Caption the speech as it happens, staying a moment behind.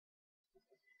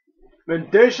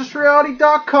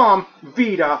MendaciousReality.com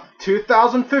Vita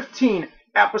 2015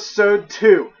 Episode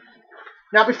 2.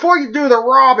 Now before you do the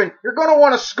robbing, you're going to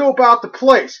want to scope out the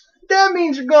place. That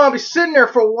means you're going to be sitting there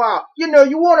for a while. You know,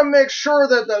 you want to make sure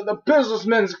that the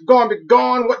businessman's going to be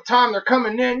gone, what time they're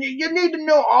coming in. You need to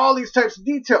know all these types of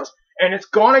details. And it's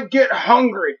going to get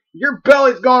hungry. Your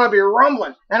belly's going to be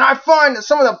rumbling. And I find that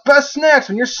some of the best snacks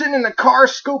when you're sitting in the car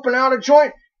scoping out a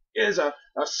joint is a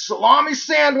salami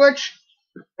sandwich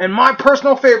and my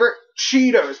personal favorite,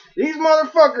 Cheetos. These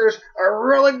motherfuckers are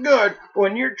really good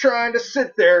when you're trying to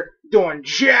sit there doing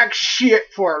jack shit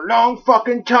for a long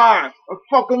fucking time. I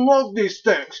fucking love these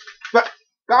things. But,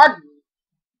 god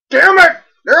damn it!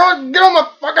 They're all get on my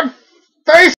fucking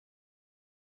face!